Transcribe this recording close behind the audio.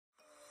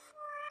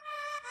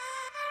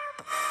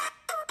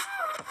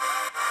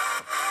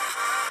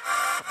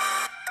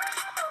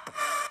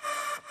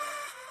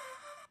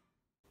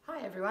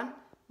everyone,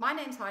 my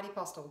name's Heidi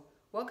Postle.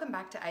 Welcome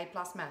back to A+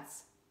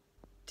 Maths.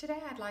 Today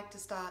I'd like to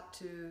start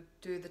to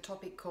do the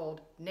topic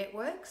called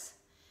networks,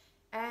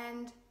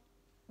 and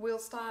we'll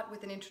start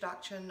with an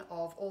introduction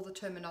of all the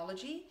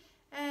terminology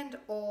and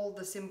all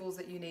the symbols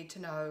that you need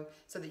to know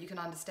so that you can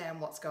understand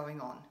what's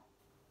going on.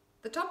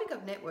 The topic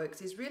of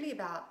networks is really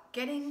about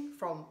getting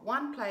from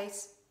one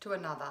place to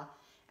another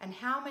and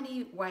how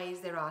many ways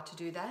there are to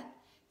do that,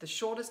 the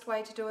shortest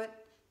way to do it,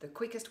 the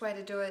quickest way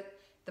to do it,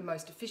 the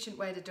most efficient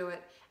way to do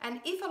it, and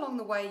if along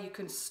the way you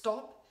can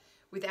stop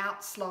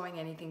without slowing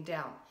anything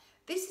down.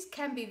 This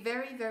can be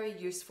very, very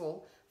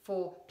useful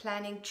for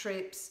planning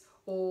trips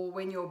or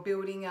when you're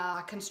building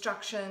a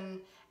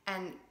construction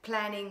and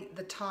planning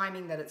the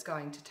timing that it's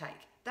going to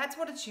take. That's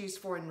what it's used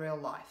for in real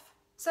life.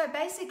 So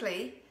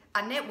basically,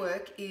 a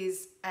network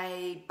is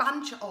a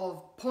bunch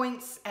of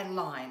points and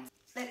lines.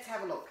 Let's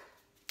have a look.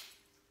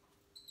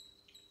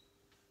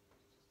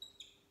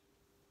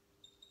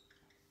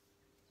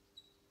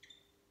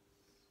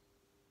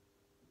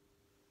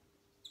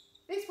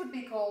 This would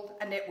be called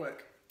a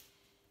network.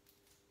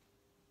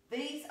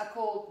 These are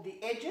called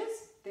the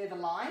edges, they're the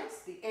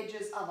lines, the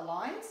edges are the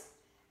lines,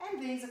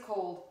 and these are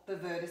called the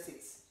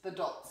vertices, the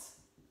dots.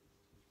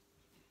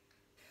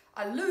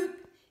 A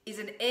loop is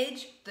an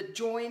edge that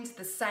joins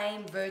the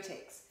same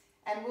vertex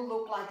and will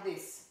look like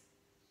this.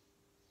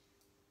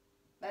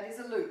 That is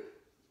a loop.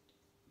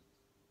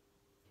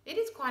 It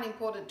is quite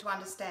important to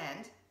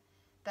understand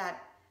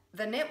that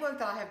the network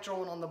that I have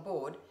drawn on the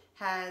board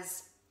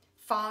has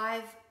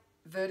 5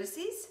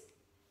 vertices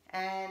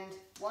and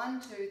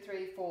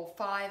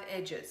 5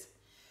 edges,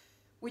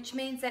 which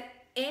means that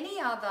any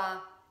other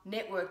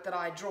network that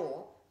I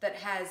draw that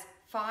has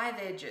 5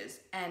 edges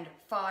and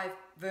 5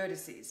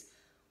 vertices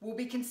will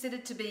be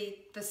considered to be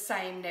the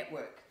same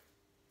network.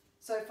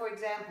 So for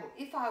example,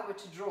 if I were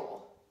to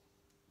draw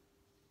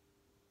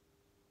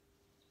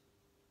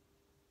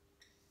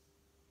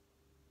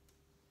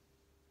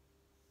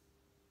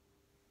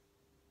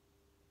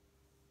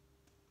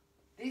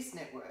this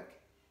network,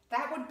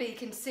 that would be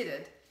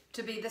considered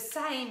to be the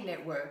same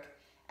network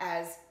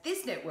as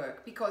this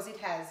network because it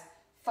has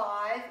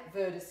 5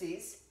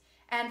 vertices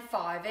and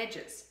 5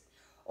 edges.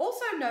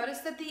 Also notice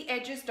that the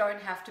edges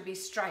don't have to be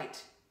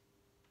straight.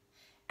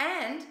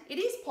 And it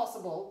is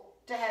possible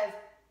to have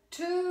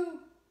 2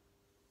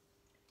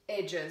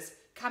 edges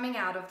coming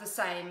out of the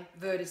same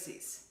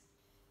vertices.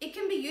 It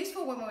can be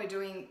useful when we're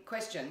doing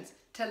questions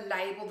to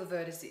label the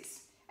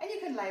vertices. And you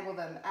can label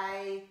them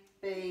A,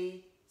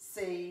 B,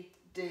 C,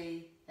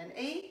 D, and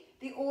E.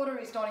 The order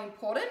is not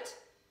important,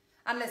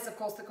 unless of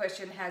course the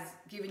question has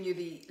given you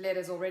the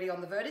letters already on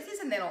the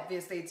vertices, and then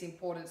obviously it's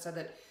important so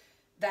that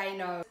they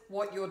know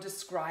what you're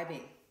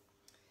describing.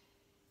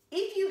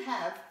 If you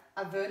have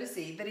a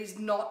vertice that is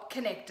not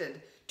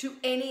connected to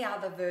any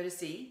other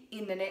vertice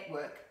in the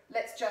network,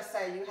 let's just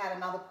say you had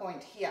another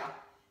point here,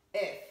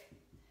 F,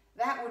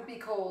 that would be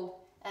called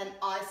an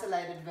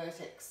isolated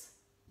vertex.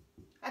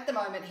 At the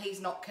moment he's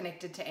not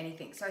connected to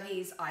anything, so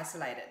he's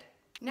isolated.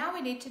 Now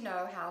we need to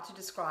know how to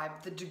describe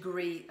the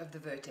degree of the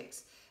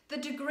vertex. The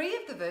degree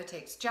of the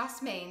vertex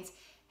just means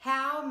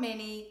how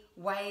many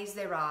ways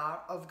there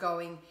are of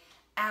going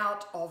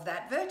out of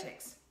that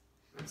vertex.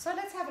 So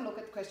let's have a look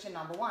at question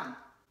number 1.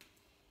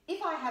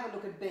 If I have a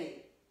look at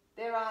B,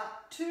 there are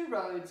 2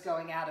 roads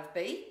going out of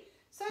B,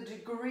 so the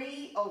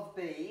degree of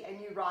B,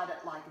 and you write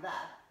it like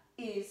that,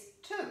 is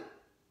 2.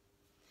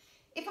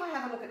 If I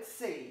have a look at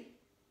C,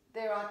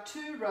 there are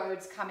 2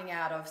 roads coming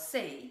out of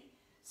C,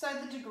 so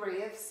the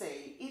degree of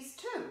C is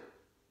 2.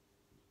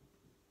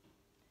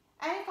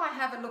 And if I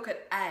have a look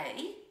at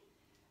A,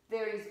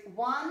 there is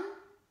 1,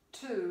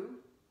 2,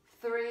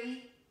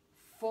 3,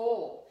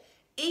 4.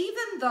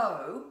 Even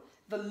though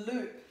the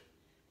loop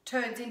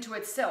turns into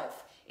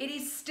itself, it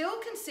is still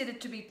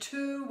considered to be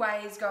 2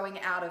 ways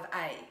going out of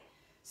A.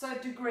 So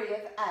degree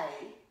of A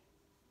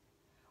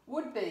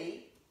would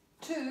be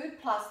 2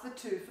 plus the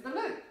 2 for the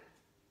loop,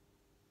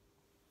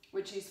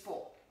 which is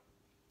 4.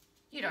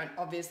 You don't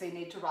obviously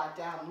need to write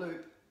down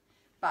loop,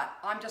 but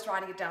I'm just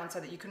writing it down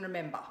so that you can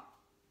remember.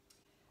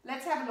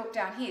 Let's have a look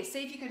down here.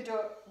 See if you can do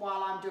it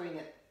while I'm doing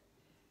it.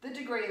 The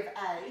degree of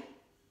A,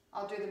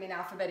 I'll do them in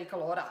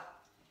alphabetical order.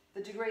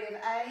 The degree of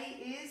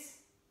A is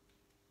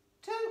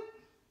 2.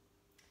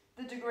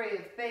 The degree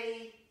of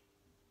B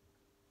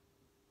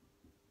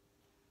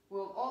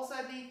will also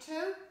be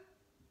 2.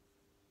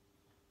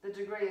 The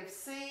degree of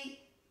C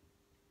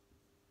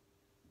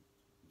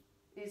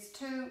is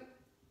 2.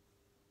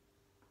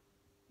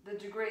 The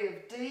degree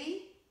of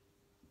D,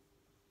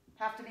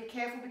 have to be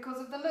careful because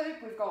of the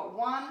loop. We've got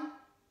 1,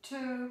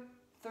 2,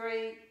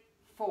 3,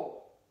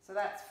 4. So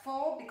that's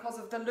 4 because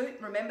of the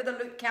loop. Remember the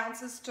loop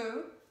counts as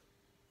 2.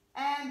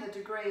 And the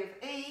degree of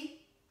E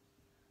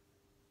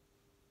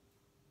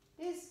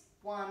is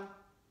 1,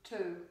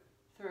 2,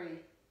 3,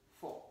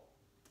 4.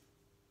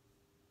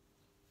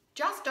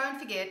 Just don't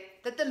forget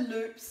that the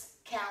loops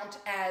count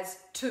as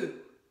 2.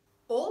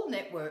 All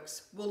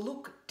networks will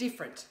look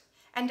different,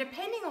 and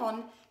depending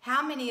on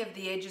how many of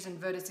the edges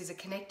and vertices are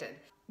connected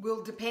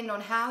will depend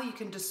on how you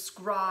can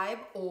describe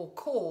or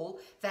call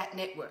that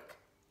network.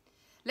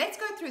 Let's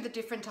go through the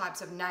different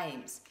types of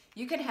names.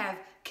 You can have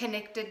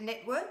connected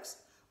networks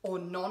or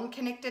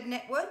non-connected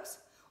networks,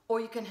 or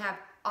you can have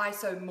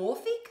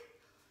isomorphic,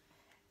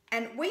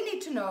 and we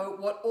need to know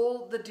what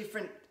all the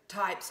different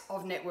types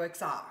of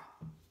networks are.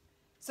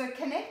 So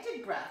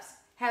connected graphs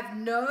have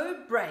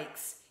no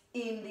breaks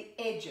in the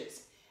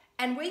edges,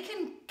 and we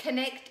can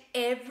connect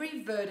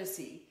every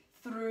vertice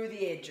through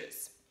the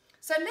edges.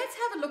 So let's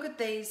have a look at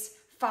these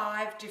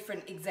 5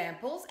 different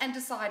examples and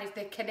decide if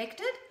they're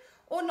connected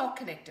or not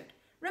connected.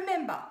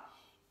 Remember,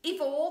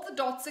 if all the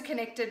dots are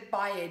connected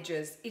by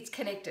edges, it's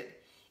connected.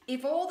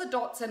 If all the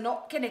dots are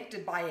not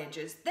connected by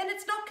edges, then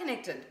it's not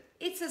connected.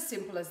 It's as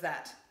simple as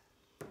that.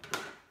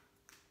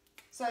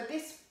 So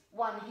this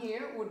one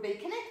here would be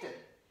connected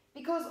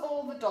because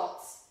all the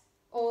dots,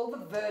 all the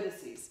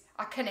vertices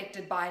are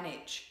connected by an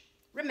edge.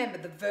 Remember,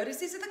 the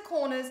vertices are the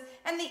corners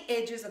and the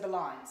edges are the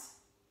lines.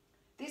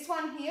 This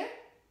one here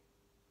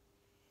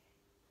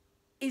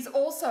is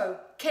also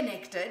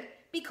connected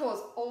because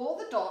all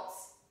the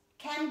dots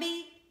can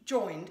be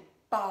joined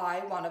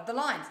by one of the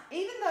lines.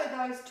 Even though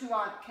those two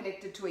aren't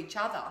connected to each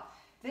other,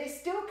 they're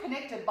still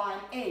connected by an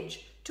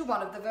edge to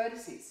one of the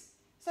vertices.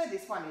 So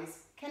this one is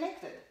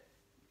connected.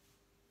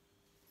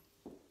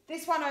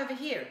 This one over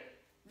here,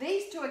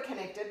 these two are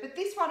connected, but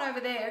this one over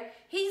there,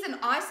 he's an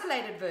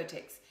isolated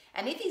vertex.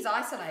 And if he's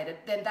isolated,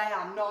 then they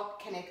are not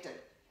connected.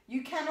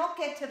 You cannot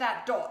get to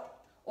that dot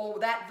or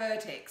that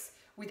vertex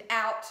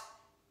without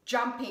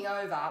jumping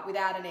over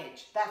without an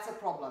edge. That's a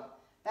problem.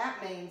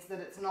 That means that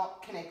it's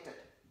not connected.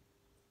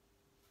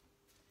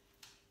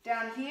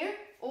 Down here,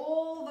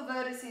 all the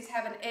vertices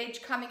have an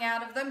edge coming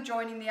out of them,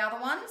 joining the other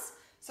ones.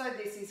 So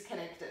this is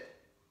connected.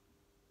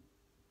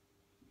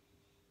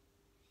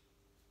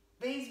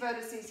 These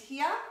vertices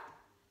here,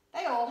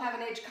 they all have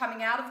an edge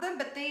coming out of them,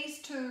 but these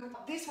two,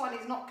 this one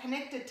is not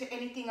connected to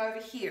anything over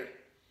here.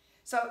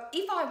 So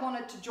if I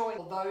wanted to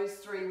join those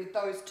 3 with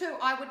those 2,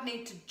 I would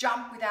need to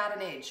jump without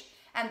an edge,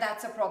 and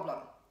that's a problem.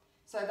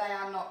 So they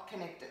are not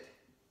connected.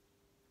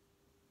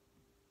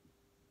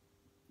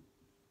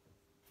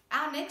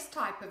 Our next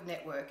type of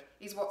network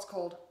is what's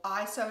called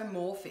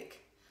isomorphic.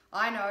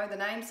 I know the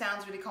name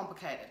sounds really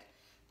complicated,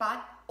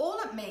 but all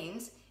it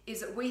means is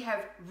that we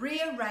have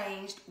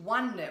rearranged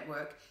one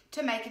network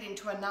to make it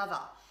into another.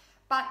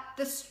 But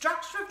the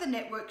structure of the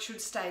network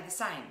should stay the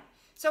same.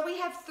 So we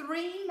have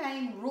 3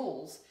 main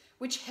rules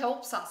which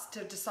helps us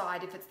to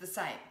decide if it's the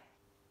same.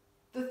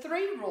 The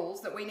 3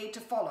 rules that we need to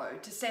follow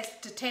to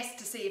test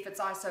to see if it's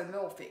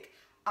isomorphic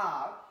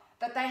are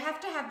that they have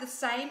to have the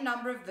same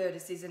number of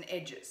vertices and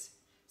edges.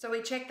 So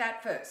we check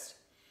that first.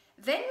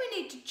 Then we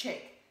need to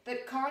check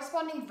that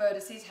corresponding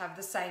vertices have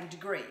the same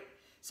degree.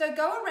 So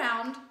go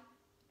around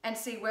and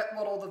see what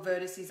all the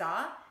vertices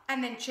are,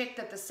 and then check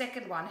that the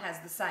second one has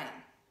the same.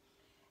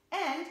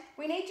 And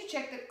we need to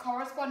check that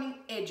corresponding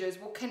edges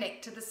will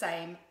connect to the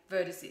same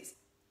vertices.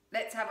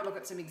 Let's have a look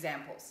at some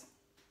examples.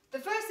 The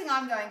first thing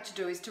I'm going to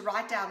do is to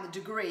write down the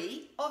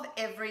degree of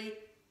every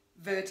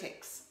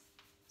vertex.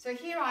 So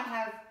here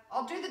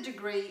I'll do the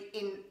degree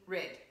in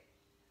red.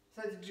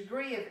 So the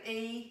degree of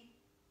E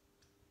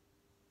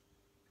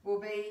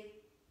will be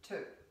 2.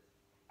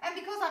 And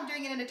because I'm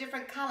doing it in a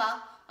different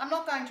colour, I'm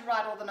not going to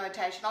write all the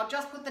notation. I'll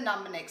just put the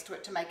number next to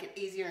it to make it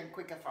easier and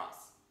quicker for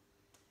us.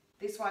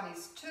 This one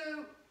is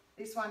 2,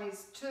 this one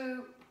is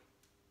 2,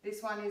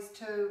 this one is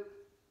 2,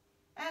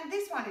 and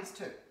this one is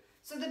 2.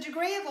 So the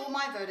degree of all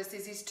my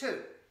vertices is 2.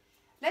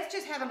 Let's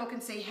just have a look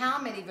and see how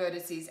many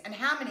vertices and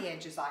how many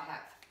edges I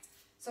have.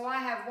 So I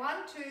have 1,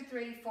 2,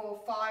 3, 4,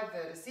 5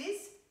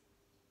 vertices.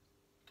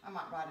 I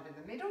might write it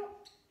in the middle.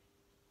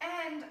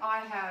 And I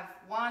have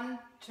 1,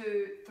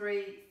 2,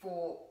 3,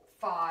 4,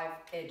 5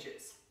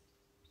 edges.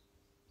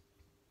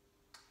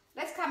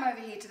 Let's come over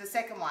here to the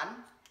second one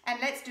and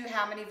let's do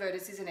how many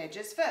vertices and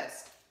edges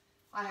first.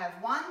 I have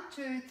 1,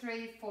 2,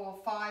 3, 4,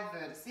 5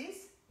 vertices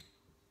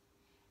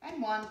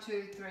and 1,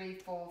 2, 3,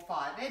 4,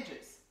 5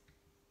 edges.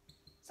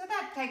 So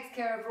that takes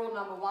care of rule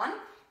number 1,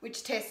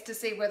 which tests to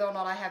see whether or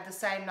not I have the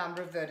same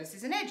number of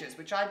vertices and edges,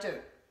 which I do.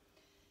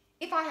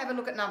 If I have a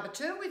look at number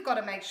 2, we've got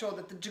to make sure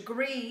that the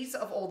degrees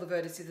of all the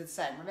vertices are the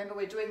same. Remember,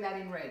 we're doing that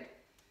in red.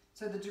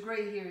 So the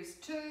degree here is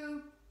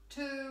 2,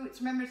 2.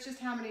 Remember, it's just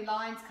how many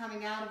lines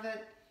coming out of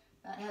it.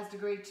 That has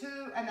degree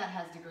 2 and that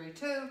has degree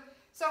 2.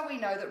 So we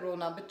know that rule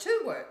number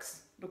 2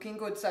 works. Looking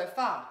good so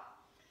far.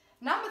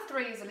 Number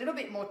 3 is a little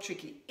bit more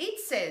tricky. It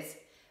says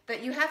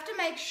that you have to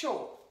make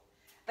sure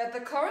that the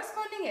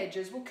corresponding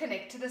edges will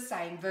connect to the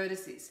same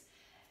vertices.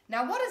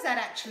 Now, what does that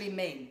actually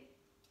mean?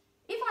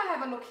 If I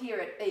have a look here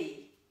at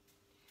E,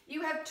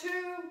 you have 2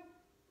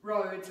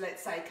 roads,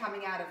 let's say,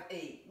 coming out of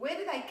E. Where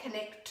do they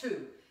connect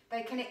to?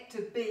 They connect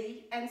to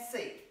B and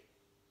C.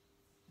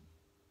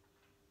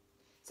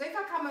 So if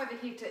I come over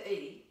here to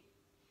E,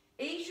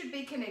 E should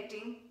be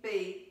connecting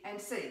B and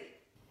C.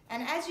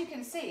 And as you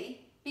can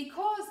see,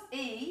 because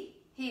E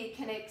here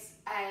connects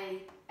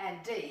A and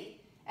D,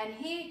 and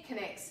here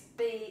connects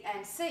B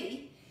and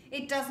C,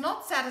 it does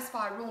not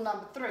satisfy rule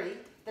number 3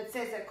 that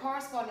says that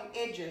corresponding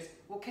edges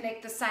will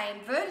connect the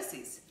same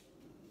vertices.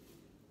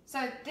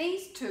 So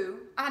these two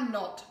are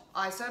not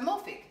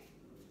isomorphic.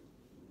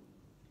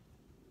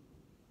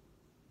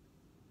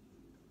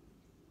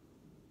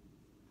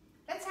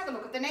 Let's have a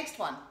look at the next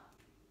one.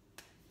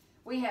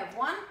 We have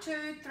 1,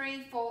 2,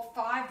 3, 4,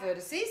 5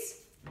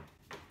 vertices.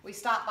 We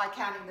start by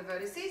counting the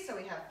vertices, so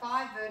we have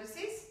 5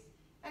 vertices.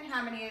 And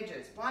how many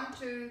edges? 1,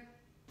 2,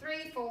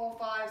 3, 4,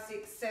 5,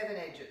 6, 7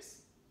 edges.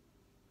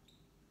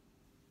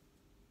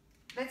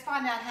 Let's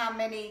find out how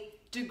many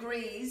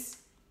degrees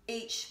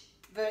each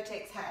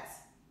vertex has.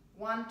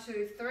 1,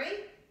 2, 3,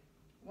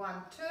 1,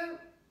 2,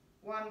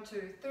 1,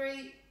 2,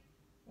 3,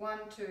 1,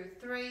 2,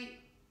 3,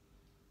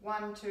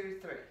 1, 2,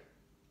 3.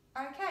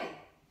 Okay,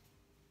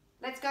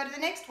 let's go to the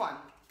next one.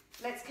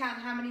 Let's count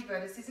how many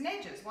vertices and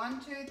edges.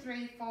 1, 2,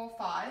 3, 4,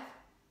 5.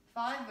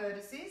 5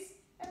 vertices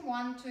and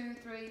 1, 2,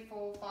 3,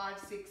 4, 5,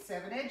 6,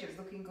 7 edges.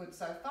 Looking good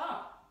so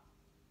far.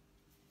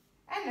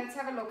 And let's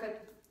have a look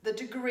at the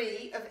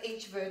degree of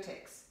each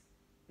vertex.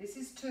 This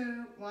is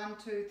 2, 1,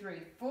 2, 3,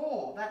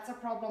 4. That's a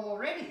problem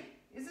already,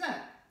 isn't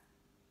it?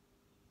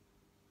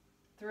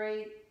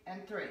 3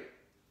 and 3.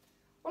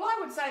 Well, I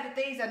would say that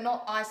these are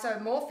not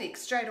isomorphic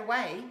straight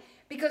away,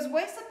 because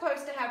we're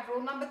supposed to have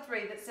rule number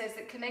 3 that says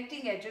that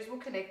connecting edges will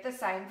connect the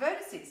same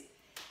vertices.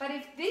 But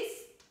if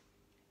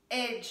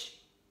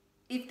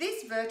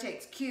this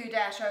vertex Q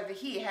dash over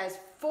here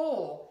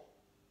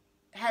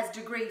has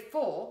degree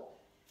 4,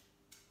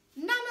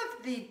 none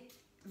of the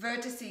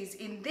vertices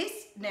in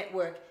this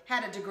network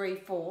had a degree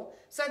 4,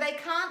 so they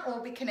can't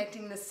all be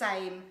connecting the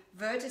same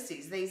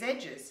vertices, these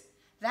edges.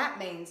 That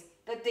means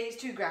that these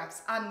two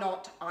graphs are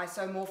not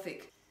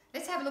isomorphic.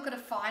 Let's have a look at a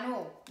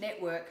final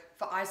network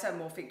for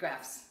isomorphic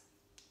graphs.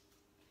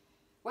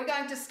 We're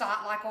going to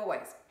start like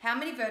always. How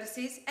many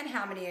vertices and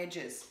how many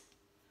edges?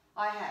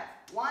 I have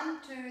 1,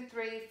 2,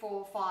 3,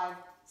 4, 5,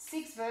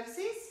 6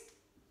 vertices.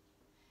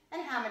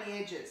 And how many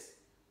edges?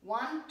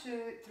 1,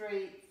 2,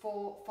 3,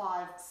 4,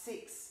 5,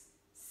 6,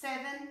 7,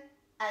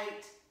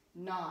 8,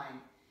 9.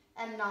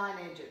 And 9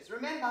 edges.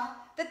 Remember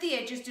that the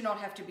edges do not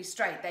have to be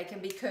straight, they can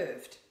be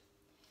curved.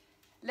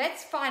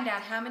 Let's find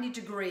out how many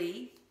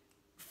degree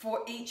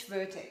for each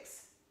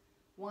vertex.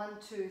 1,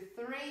 2,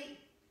 3,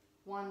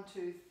 1,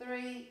 2,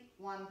 3,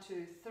 1,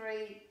 2,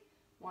 3,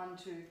 1,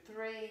 2,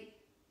 3,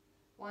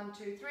 1,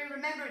 2, 3.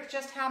 Remember, it's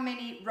just how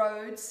many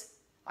roads,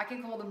 I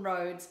can call them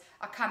roads,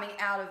 are coming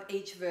out of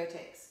each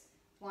vertex.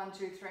 1,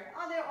 2, 3.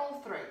 Oh, they're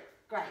all 3.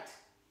 Great.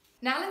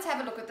 Now let's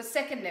have a look at the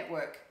second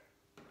network.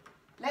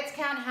 Let's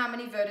count how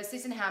many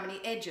vertices and how many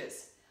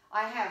edges.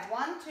 I have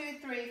 1,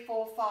 2, 3,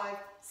 4, 5,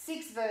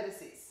 6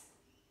 vertices.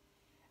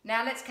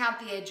 Now let's count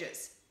the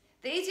edges.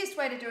 The easiest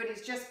way to do it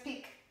is just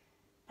pick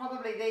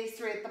probably these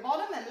 3 at the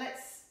bottom and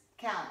let's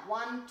count.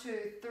 1, 2,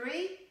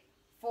 3,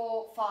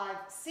 4, 5,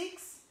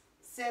 6,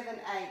 7,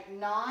 8,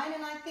 9,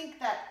 and I think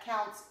that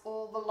counts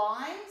all the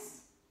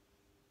lines.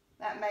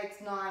 That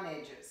makes 9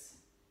 edges.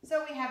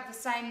 So we have the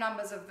same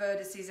numbers of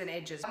vertices and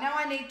edges. Now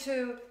I need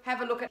to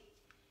have a look at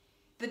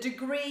the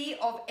degree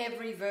of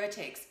every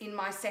vertex in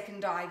my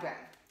second diagram.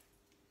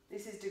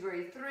 This is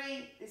degree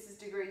 3, this is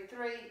degree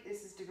 3,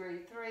 this is degree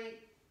 3,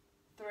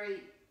 3,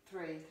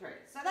 3, 3.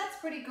 So that's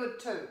pretty good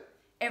too.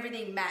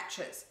 Everything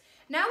matches.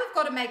 Now we've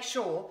got to make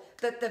sure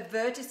that the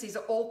vertices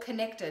are all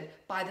connected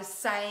by the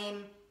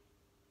same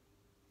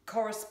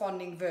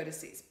corresponding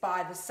vertices,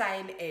 by the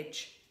same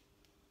edge.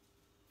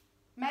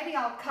 Maybe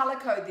I'll color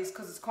code this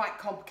because it's quite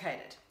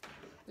complicated.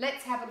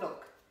 Let's have a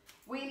look.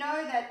 We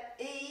know that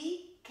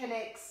E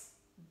connects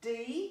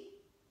D,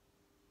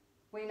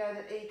 we know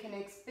that E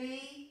connects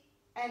B,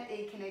 and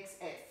E connects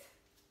F.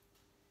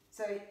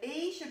 So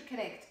E should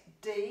connect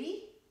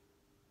D,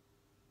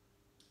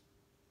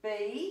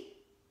 B,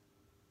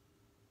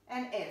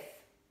 and F.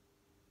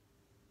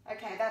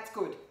 Okay, that's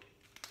good.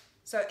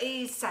 So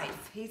E is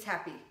safe, he's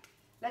happy.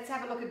 Let's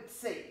have a look at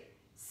C.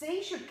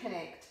 C should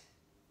connect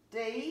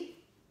D,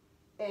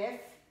 F,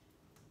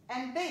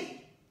 and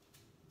B.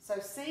 So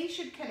C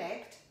should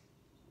connect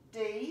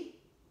D,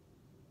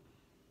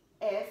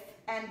 F,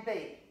 and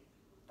B.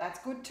 That's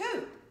good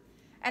too.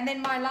 And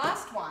then my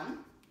last one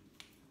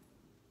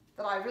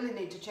that I really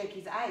need to check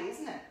is A,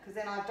 isn't it? Because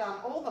then I've done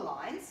all the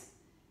lines.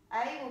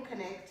 A will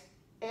connect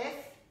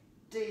F,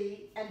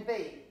 D, and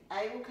B.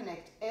 A will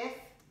connect F,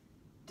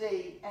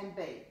 D, and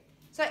B.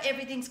 So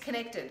everything's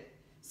connected.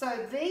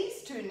 So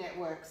these two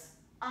networks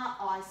are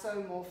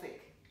isomorphic.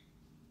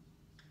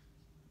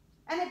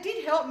 And it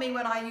did help me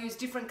when I used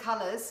different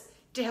colours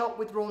to help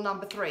with rule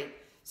number 3.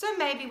 So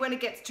maybe when it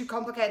gets too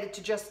complicated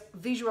to just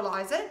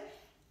visualise it,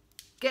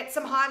 get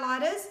some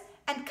highlighters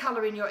and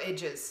colour in your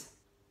edges.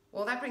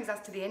 Well, that brings us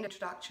to the end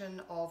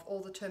introduction of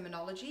all the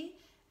terminology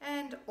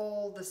and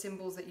all the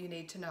symbols that you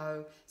need to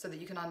know so that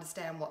you can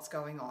understand what's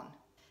going on.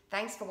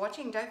 Thanks for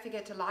watching. Don't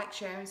forget to like,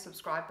 share and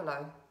subscribe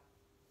below.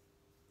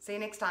 See you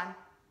next time.